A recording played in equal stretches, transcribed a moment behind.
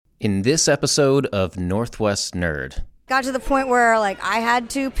In this episode of Northwest Nerd. Got to the point where I had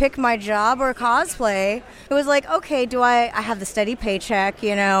to pick my job or cosplay. It was like, okay, I have the steady paycheck,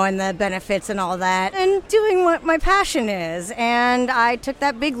 and the benefits and all that, and doing what my passion is. And I took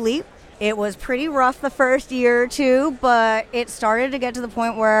that big leap. It was pretty rough the first year or two, but it started to get to the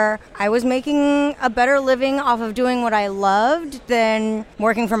point where I was making a better living off of doing what I loved than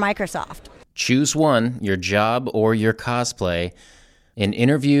working for Microsoft. Choose one, your job or your cosplay. An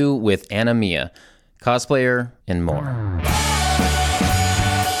interview with Anna Mia, cosplayer, and more.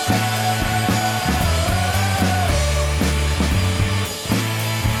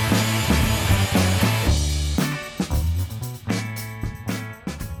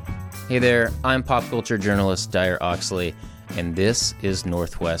 Hey there, I'm pop culture journalist Dyer Oxley, and this is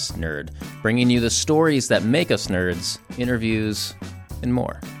Northwest Nerd, bringing you the stories that make us nerds, interviews, and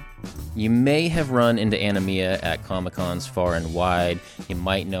more. You may have run into Anna Mia at Comic-Cons far and wide. You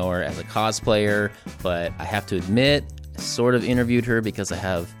might know her as a cosplayer, but I have to admit, I sort of interviewed her because I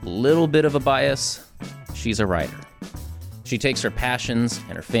have a little bit of a bias. She's a writer. She takes her passions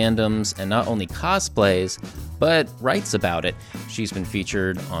and her fandoms and not only cosplays, but writes about it. She's been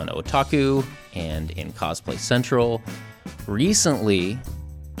featured on Otaku and in Cosplay Central. Recently,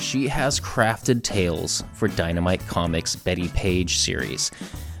 she has crafted tales for Dynamite Comics' Betty Page series.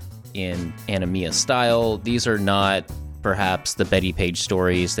 In Anna Mia style, these are not perhaps the Betty Page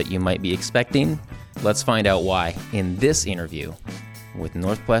stories that you might be expecting. Let's find out why in this interview with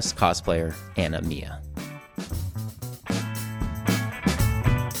Northwest cosplayer Anna Mia.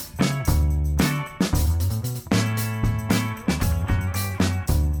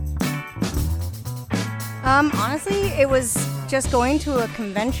 Honestly, it was just going to a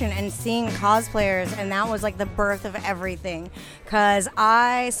convention and seeing cosplayers, and that was the birth of everything. Because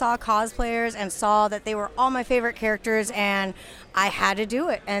I saw cosplayers and saw that they were all my favorite characters, and I had to do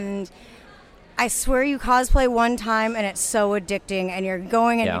it. And I swear you cosplay one time, and it's so addicting, and you're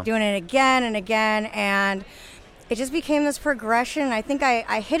going and you're doing it again and again, and it just became this progression. I think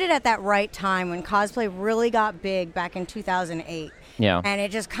I hit it at that right time when cosplay really got big back in 2008. Yeah. And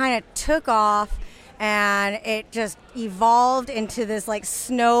it just kind of took off. And it just evolved into this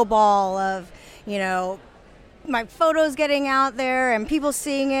snowball of, my photos getting out there and people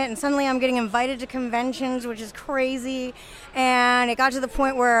seeing it. And suddenly I'm getting invited to conventions, which is crazy. And it got to the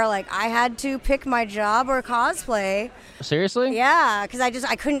point where I had to pick my job or cosplay. Seriously? Yeah, because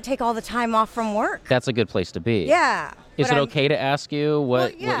I couldn't take all the time off from work. That's a good place to be. Yeah. Is it okay to ask you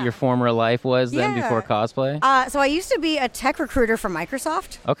what your former life was then before cosplay? So I used to be a tech recruiter for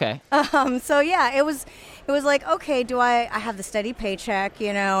Microsoft. Okay. It was okay, I have the steady paycheck,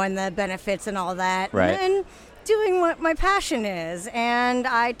 and the benefits and all that. Right. And doing what my passion is. And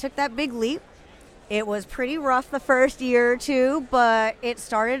I took that big leap. It was pretty rough the first year or two, but it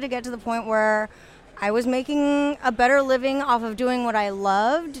started to get to the point where I was making a better living off of doing what I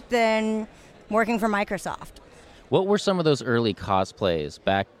loved than working for Microsoft. What were some of those early cosplays,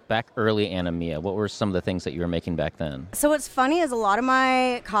 back early Anna Mia? What were some of the things that you were making back then? So what's funny is a lot of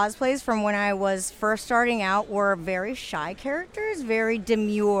my cosplays from when I was first starting out were very shy characters, very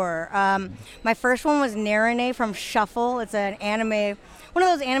demure. My first one was Narine from Shuffle. It's an anime, one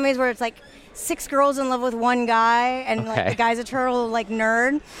of those animes where it's 6 girls in love with one guy, and the guy's a total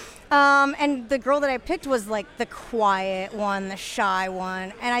nerd. And the girl that I picked was the quiet one, the shy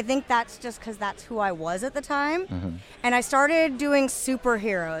one. And I think that's just because that's who I was at the time. Mm-hmm. And I started doing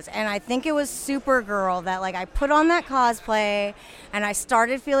superheroes. And I think it was Supergirl that I put on that cosplay and I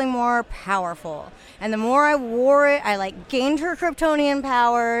started feeling more powerful. And the more I wore it, I gained her Kryptonian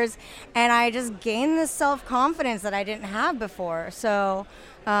powers, and I just gained this self-confidence that I didn't have before. So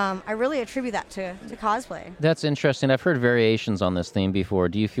I really attribute that to cosplay. That's interesting. I've heard variations on this theme before.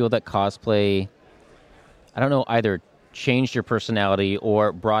 Do you feel that cosplay, either changed your personality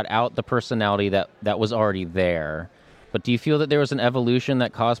or brought out the personality that was already there? But do you feel that there was an evolution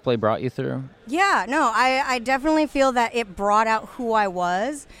that cosplay brought you through? Yeah, no, I definitely feel that it brought out who I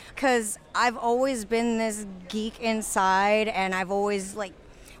was, because I've always been this geek inside, and I've always,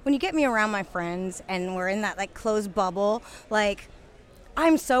 when you get me around my friends and we're in that, closed bubble,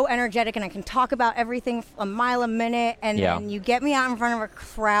 I'm so energetic and I can talk about everything a mile a minute, and then you get me out in front of a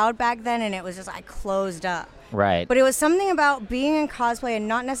crowd back then, and it was just, I closed up. Right. But it was something about being in cosplay and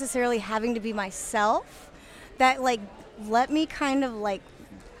not necessarily having to be myself that, let me kind of,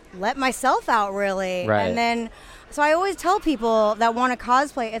 let myself out, really. Right. And then, so I always tell people that want to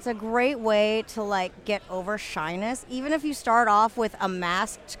cosplay, it's a great way to, get over shyness. Even if you start off with a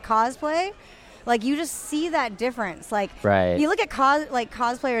masked cosplay, you just see that difference. Right. You look at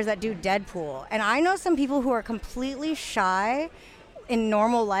cosplayers that do Deadpool, and I know some people who are completely shy in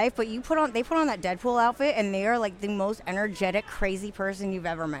normal life, but they put on that Deadpool outfit and they are like the most energetic, crazy person you've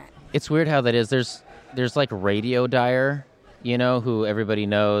ever met. It's weird how that is. There's like Radio Dyer, who everybody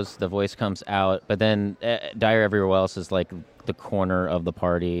knows. The voice comes out, but then Dyer everywhere else is like the corner of the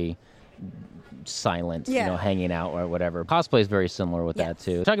party, silent, hanging out or whatever. Cosplay is very similar with that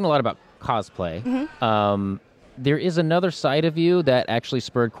too. Talking a lot about cosplay. Mm-hmm. There is another side of you that actually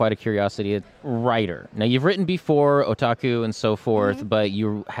spurred quite a curiosity. Writer. Now, you've written before, otaku and so forth, mm-hmm. but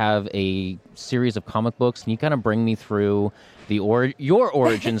you have a series of comic books, and you kind of bring me through your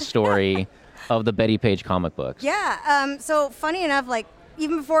origin story of the Betty Page comic books. Yeah. So funny enough, like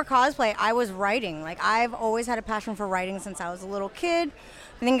even before cosplay, I was writing. Like I've always had a passion for writing since I was a little kid.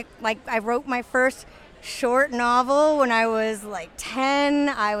 I think like I wrote my first short novel when I was like 10.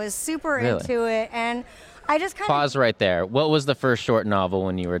 I was super into it, and I just kind of... Pause right there. What was the first short novel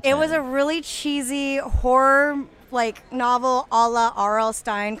when you were 10? It was a really cheesy horror novel a la R.L.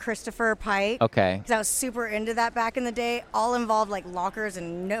 Stine, Christopher Pike. Okay. Because I was super into that back in the day. All involved like lockers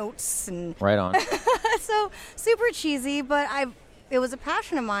and notes and... Right on. So super cheesy, but it was a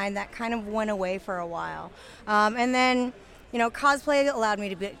passion of mine that kind of went away for a while. And then, cosplay allowed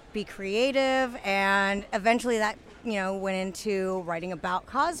me to be creative, and eventually that went into writing about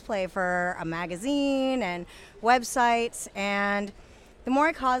cosplay for a magazine and websites. And the more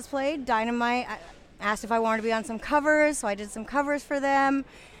I cosplayed, Dynamite asked if I wanted to be on some covers, so I did some covers for them.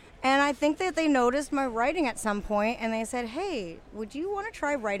 And I think that they noticed my writing at some point, and they said, hey, would you want to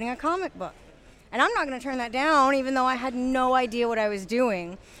try writing a comic book? And I'm not going to turn that down, even though I had no idea what I was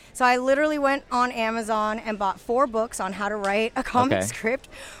doing. So I literally went on Amazon and bought 4 books on how to write a comic script,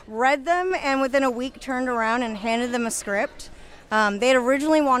 read them, and within a week turned around and handed them a script. They had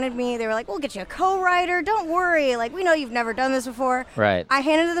originally wanted me, they were like, we'll get you a co-writer, don't worry, like, we know you've never done this before. Right. I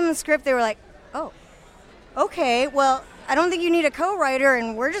handed them the script, they were like, oh, okay, well, I don't think you need a co-writer,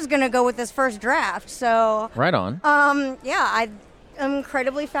 and we're just going to go with this first draft, so... Right on. I'm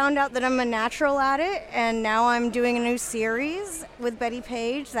incredibly found out that I'm a natural at it, and now I'm doing a new series with Betty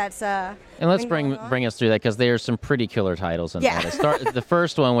Page. That's and let's bring us through that, because there's some pretty killer titles in that. The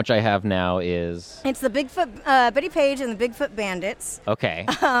first one, which I have now, is it's the Betty Page and the Bigfoot Bandits. Okay.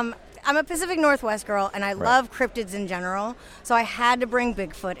 I'm a Pacific Northwest girl, and I love cryptids in general, so I had to bring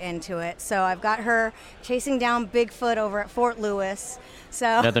Bigfoot into it. So I've got her chasing down Bigfoot over at Fort Lewis. So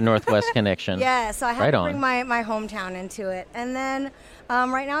another Northwest connection. Yeah, so I had to bring my hometown into it. And then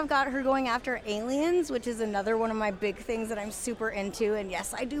right now I've got her going after aliens, which is another one of my big things that I'm super into. And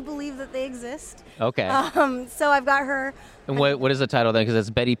yes, I do believe that they exist. Okay. So I've got her. And what is the title then? Because it's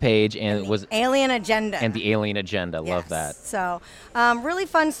Betty Page and it was Alien Agenda. And the Alien Agenda. Yes. Love that. So really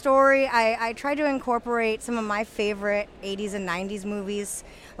fun story. I tried to incorporate some of my favorite 80s and 90s movies,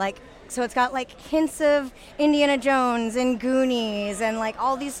 so it's got hints of Indiana Jones and Goonies and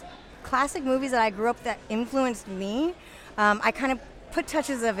all these classic movies that I grew up that influenced me. I kind of put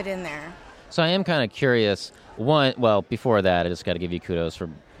touches of it in there. So I am kind of curious. Before that, I just got to give you kudos for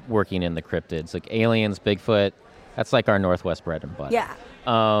working in the cryptids. Like aliens, Bigfoot, that's like our Northwest bread and butter. Yeah.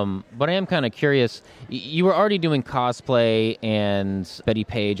 But I am kind of curious. You were already doing cosplay and Betty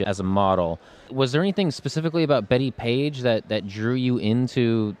Page as a model. Was there anything specifically about Betty Page that drew you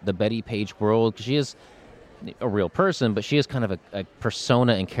into the Betty Page world? Because she is a real person, but she is kind of a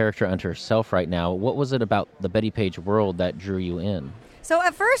persona and character unto herself right now. What was it about the Betty Page world that drew you in? So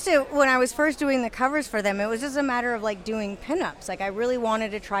at first, when I was first doing the covers for them, it was just a matter of doing pinups. I really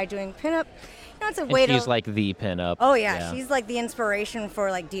wanted to try doing pinup. It's a way she's like the pinup. Oh yeah, she's like the inspiration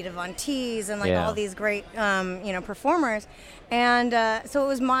for Dita Von Teese and all these great performers. And so it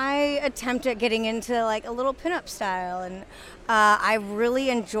was my attempt at getting into a little pinup style, and I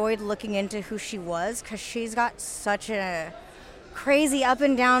really enjoyed looking into who she was, because she's got such a crazy up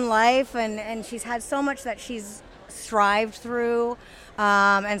and down life, and she's had so much that she's strived through,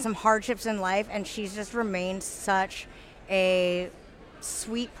 and some hardships in life, and she's just remained such a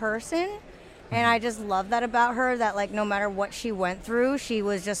sweet person. And I just love that about her, that no matter what she went through, she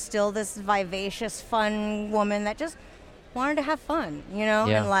was just still this vivacious, fun woman that just wanted to have fun,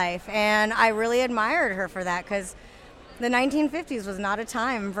 in life. And I really admired her for that, because the 1950s was not a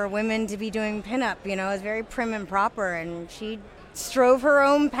time for women to be doing pinup. It was very prim and proper, and she strove her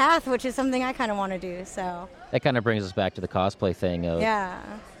own path, which is something I kind of want to do. So that kind of brings us back to the cosplay thing of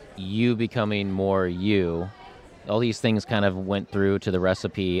you becoming more you. All these things kind of went through to the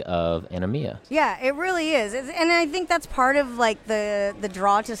recipe of Anemia. Yeah, it really is. And I think that's part of the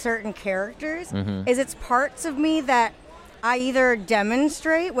draw to certain characters, is it's parts of me that I either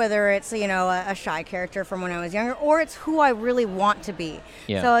demonstrate, whether it's, a shy character from when I was younger, or it's who I really want to be.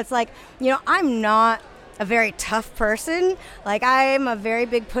 Yeah. So it's I'm not a very tough person. Like, I'm a very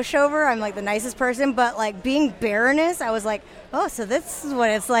big pushover. I'm like the nicest person, but like being Baroness, I was like, oh, so this is what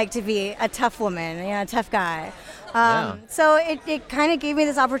it's like to be a tough woman, a tough guy. So it kind of gave me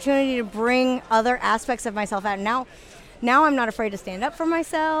this opportunity to bring other aspects of myself out. Now I'm not afraid to stand up for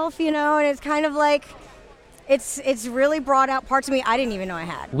myself, and it's kind of like, it's really brought out parts of me I didn't even know I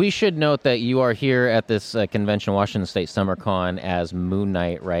had. We should note that you are here at this convention, Washington State SummerCon, as Moon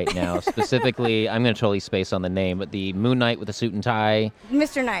Knight right now. Specifically, I'm going to totally space on the name, but the Moon Knight with a suit and tie.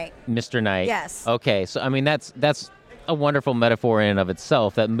 Mr. Knight. Mr. Knight. Yes. Okay, so I mean that's a wonderful metaphor in and of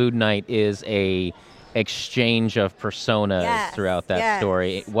itself. That Moon Knight is a exchange of personas throughout that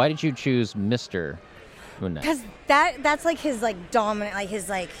story. Why did you choose Mr. Moon Knight? Because that's like his like dominant, like his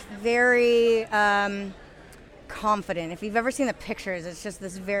like very confident. If you've ever seen the pictures, it's just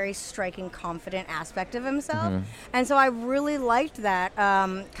this very striking, confident aspect of himself. Mm-hmm. And so I really liked that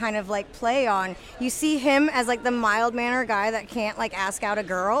kind of like play on. You see him as like the mild-mannered guy that can't like ask out a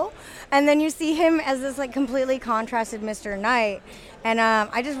girl, and then you see him as this like completely contrasted Mr. Knight. And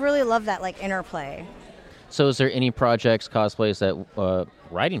I just really love that like interplay. So is there any projects, cosplays, that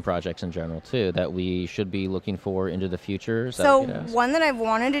writing projects in general, too, that we should be looking for into the future? So one that I've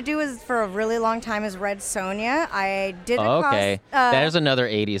wanted to do is for a really long time is Red Sonja. I did There's another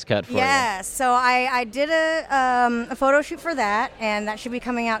 80s cut for you. Yeah, so I did a photo shoot for that, and that should be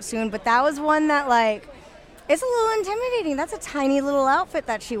coming out soon. But that was one that, like, it's a little intimidating. That's a tiny little outfit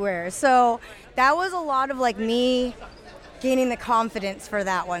that she wears. So that was a lot of, like, me gaining the confidence for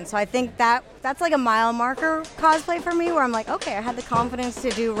that one. So I think that's like a mile marker cosplay for me, where I'm like, okay, I had the confidence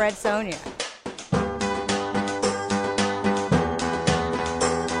to do Red Sonja.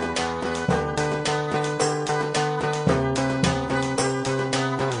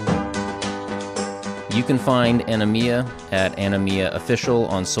 You can find Anamia at Anamia Official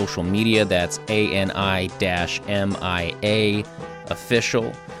on social media. That's ANI-MIA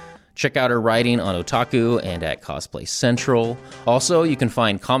Official. Check out her writing on Otaku and at Cosplay Central. Also, you can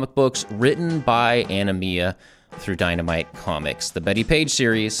find comic books written by Anamia through Dynamite Comics. The Betty Page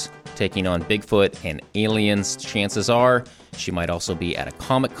series, taking on Bigfoot and aliens. Chances are she might also be at a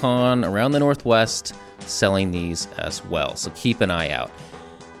Comic-Con around the Northwest selling these as well. So keep an eye out.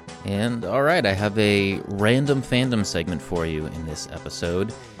 And all right, I have a random fandom segment for you in this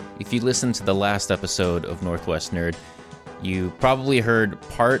episode. If you listened to the last episode of Northwest Nerd, you probably heard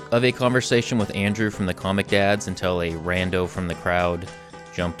part of a conversation with Andrew from the Comic Dads until a rando from the crowd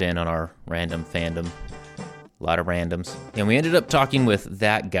jumped in on our random fandom. A lot of randoms. And we ended up talking with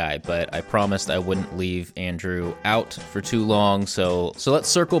that guy, but I promised I wouldn't leave Andrew out for too long. So let's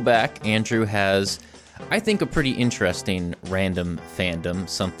circle back. Andrew has, I think, a pretty interesting random fandom,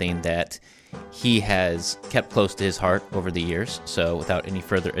 something that he has kept close to his heart over the years. So without any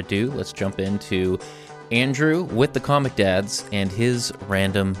further ado, let's jump into Andrew with the Comic Dads and his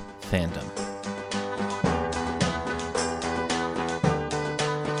random fandom.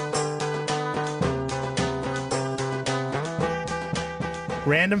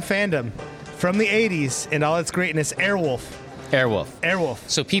 Random fandom from the 80s and all its greatness, Airwolf. Airwolf.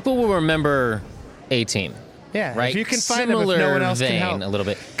 So people will remember A-Team. Yeah, right? If you can find them, if Similar no one else vein, can help. a little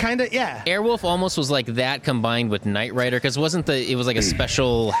bit. Kind of, yeah. Airwolf almost was like that combined with Knight Rider, because it was like a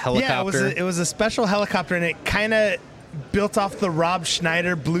special helicopter. Yeah, it was a special helicopter, and it kind of built off the Rob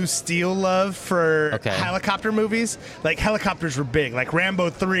Schneider Blue Steel love for helicopter movies. Like, helicopters were big. Like Rambo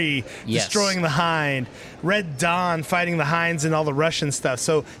 3, destroying the Hind. Red Dawn, fighting the Hinds and all the Russian stuff.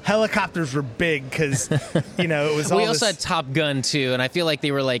 So helicopters were big because, it was all We also had Top Gun, too, and I feel like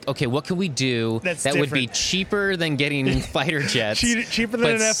they were like, okay, what can we do that would be cheaper than getting fighter jets? cheaper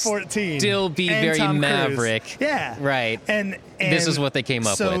than an F-14. Still be and very Tom Maverick. Cruise. Yeah. Right. And this is what they came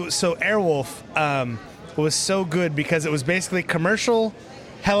up with. So Airwolf was so good because it was basically commercial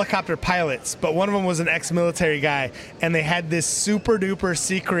helicopter pilots, but one of them was an ex-military guy, and they had this super-duper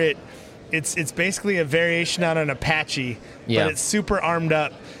secret. It's basically a variation on an Apache, but it's super armed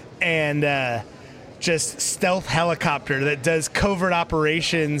up and just stealth helicopter that does covert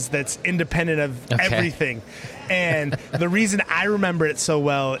operations that's independent of everything. And the reason I remember it so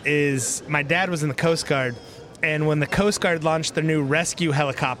well is my dad was in the Coast Guard, and when the Coast Guard launched their new rescue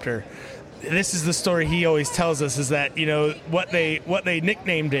helicopter, this is the story he always tells us, is that, what they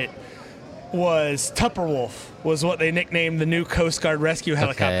nicknamed it was Tupperwolf, was what they nicknamed the new Coast Guard rescue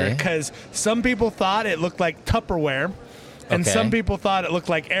helicopter, because some people thought it looked like Tupperware, And Okay. some people thought it looked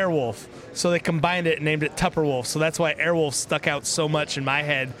like Airwolf, so they combined it and named it Tupperwolf. So that's why Airwolf stuck out so much in my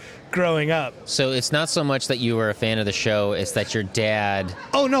head growing up. So it's not so much that you were a fan of the show, it's that your dad...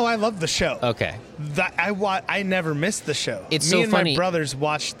 Oh no, I love the show. Okay. I never missed the show. It's Me so and funny. my brothers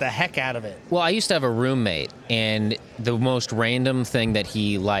watched the heck out of it. Well, I used to have a roommate, and the most random thing that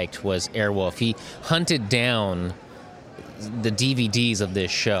he liked was Airwolf. He hunted down the DVDs of this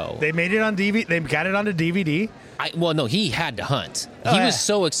show. They made it on DVD. They got it onto DVD. Well, no, he had to hunt. Oh, He yeah. was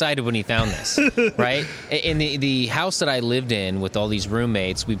so excited when he found this, right? In the house that I lived in with all these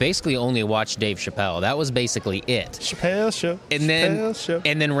roommates, we basically only watched Dave Chappelle. That was basically it. Chappelle Show. And then, Chappelle Show.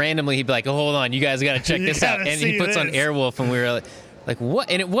 and then randomly he'd be like, oh, "Hold on, you guys got to check You this out." gotta And he see puts on this. Airwolf, and we were like,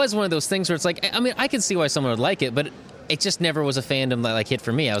 "What?" And it was one of those things where it's like, I mean, I could see why someone would like it, but it just never was a fandom that like hit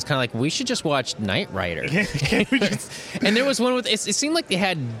for me. I was kind of like, we should just watch Knight Rider. Can we just- And there was one with it seemed like they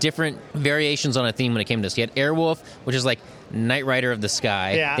had different variations on a theme when it came to this. You had Airwolf, which is like Knight Rider of the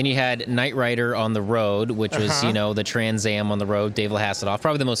sky. Yeah. Then you had Knight Rider on the road, which was Uh-huh. the Trans Am on the road. Dave Hasselhoff,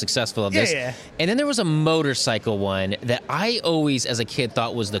 probably the most successful of this. Yeah. And then there was a motorcycle one that I always, as a kid,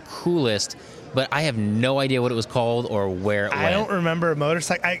 thought was the coolest, but I have no idea what it was called or where it went. I don't remember a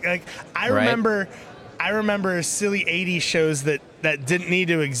motorcycle. I remember. I remember silly 80s shows that didn't need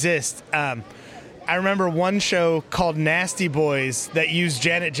to exist. I remember one show called Nasty Boys that used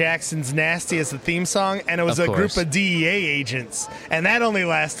Janet Jackson's Nasty as the theme song, and it was Of a course. group of DEA agents, and that only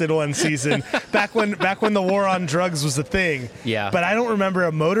lasted one season back when the war on drugs was a thing. Yeah. But I don't remember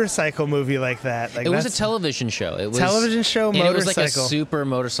a motorcycle movie like that. Like It was a that's- television show. It was Television show, and it was like a motorcycle. super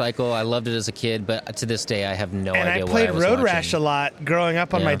motorcycle. I loved it as a kid, but to this day, I have no And idea I what played I was Road watching. Rash a lot growing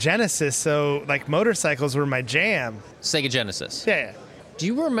up on Yeah. my Genesis, so like motorcycles were my jam. Sega Genesis. Yeah. Do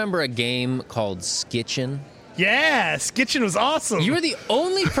you remember a game called Skitchin? Yeah, Skitchin was awesome. You are the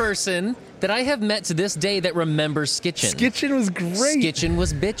only person that I have met to this day that remembers Skitchin. Skitchin was great. Skitchin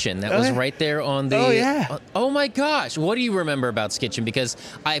was bitchin'. That Oh, was yeah. right there on the. Oh, yeah. Oh my gosh! What do you remember about Skitchin? Because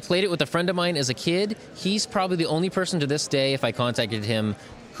I played it with a friend of mine as a kid. He's probably the only person to this day, if I contacted him,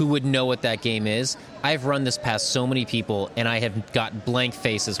 who would know what that game is. I've run this past so many people, and I have got blank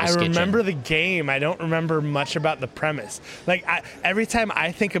faces with I Skitchin. remember the game. I don't remember much about the premise. Like every time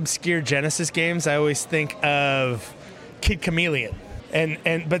I think obscure Genesis games, I always think of Kid Chameleon.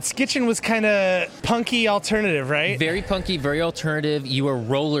 But Skitchin was kind of punky alternative, right? Very punky, very alternative. You were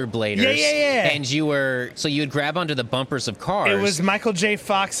rollerbladers. Yeah. And you would grab onto the bumpers of cars. It was Michael J.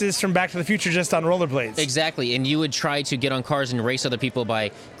 Fox's from Back to the Future just on rollerblades. Exactly, and you would try to get on cars and race other people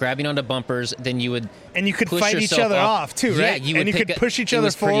by grabbing onto bumpers. Then you would And you could push fight each yourself other off too, Yeah, right? you would And you pick could a- push each it other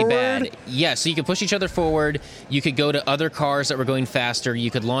was pretty forward. bad. Yeah, so you could push each other forward. You could go to other cars that were going faster.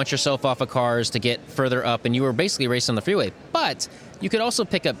 You could launch yourself off of cars to get further up, and you were basically racing on the freeway. But you could also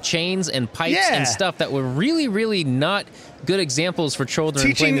pick up chains and pipes Yeah. and stuff that were really, really not good examples for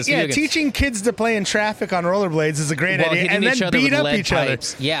children playing this video game. Teaching kids to play in traffic on rollerblades is a great While idea, hitting and then each other beat with up lead each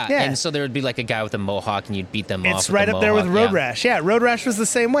pipes. other. Yeah, and so there would be like a guy with a mohawk, and you'd beat them off. It's with right the up there with mohawk. Road Rash. Yeah, Road Rash was the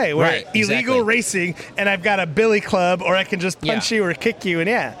same way. Where Right, illegal exactly. racing, and I've got a billy club, or I can just punch Yeah. you or kick you,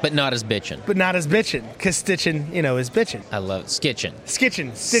 and But not as bitchin'. but not as bitchin', because stitching, is bitchin'. I love Skitchin'.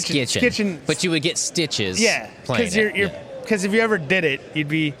 Skitchin. But you would get stitches. Yeah, playing because it. because if you ever did it, you'd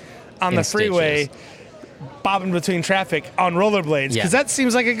be on In the freeway, stitches. bobbing between traffic on rollerblades. Yeah. Because that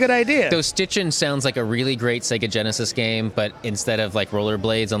seems like a good idea. Though Stitchin' sounds like a really great Sega Genesis game, but instead of like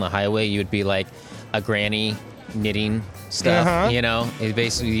rollerblades on the highway, you'd be like a granny knitting stuff. Uh-huh. It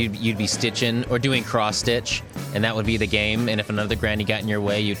basically you'd be stitching or doing cross stitch, and that would be the game. And if another granny got in your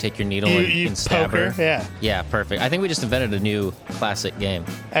way, you'd take your needle You and stab poke her, her. yeah. Yeah, perfect. I think we just invented a new classic game.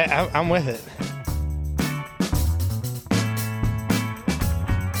 I'm with it.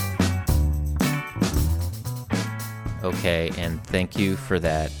 Okay, and thank you for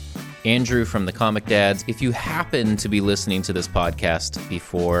that. Andrew from the Comic Dads, if you happen to be listening to this podcast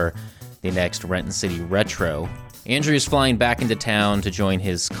before the next Renton City Retro, Andrew is flying back into town to join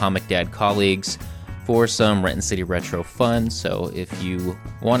his Comic Dad colleagues for some Renton City Retro fun. So if you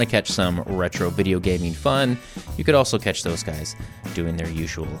want to catch some retro video gaming fun, you could also catch those guys doing their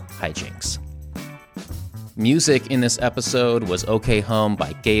usual hijinks. Music in this episode was OK Hum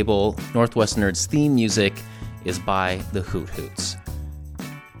by Gable. Northwest Nerd's theme music is by the Hoot Hoots.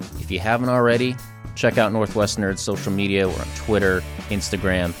 If you haven't already, check out Northwest Nerd's social media. We're on Twitter,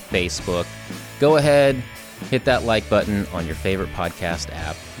 Instagram, Facebook. Go ahead, hit that like button on your favorite podcast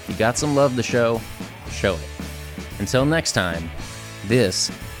app. If you got some love to show it. Until next time, this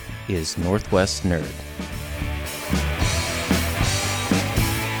is Northwest Nerd.